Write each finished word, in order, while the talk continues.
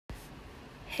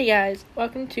Hey guys,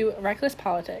 welcome to Reckless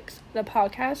Politics, the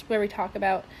podcast where we talk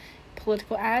about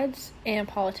political ads and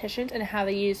politicians and how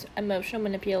they use emotional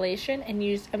manipulation and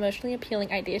use emotionally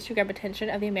appealing ideas to grab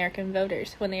attention of the American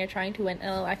voters when they are trying to win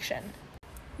an election.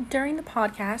 During the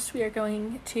podcast, we are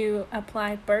going to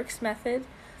apply Burke's method,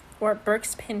 or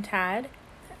Burke's Pintad,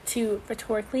 to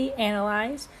rhetorically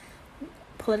analyze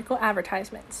political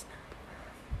advertisements.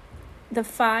 The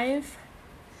 5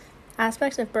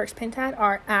 aspects of Burke's Pintad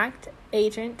are act,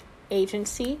 agent,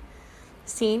 agency,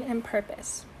 scene, and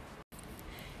purpose.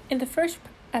 In the first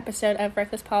episode of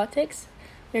Reckless Politics,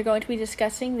 we're going to be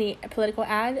discussing the political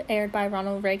ad aired by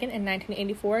Ronald Reagan in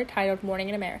 1984 titled Morning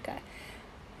in America.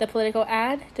 The political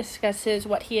ad discusses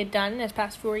what he had done in his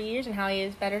past 4 years and how he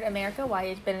has bettered America, why he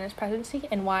has been in his presidency,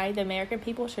 and why the American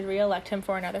people should re-elect him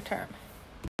for another term.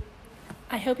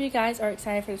 I hope you guys are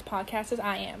excited for this podcast as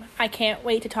I am. I can't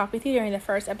wait to talk with you during the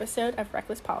first episode of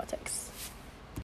Reckless Politics.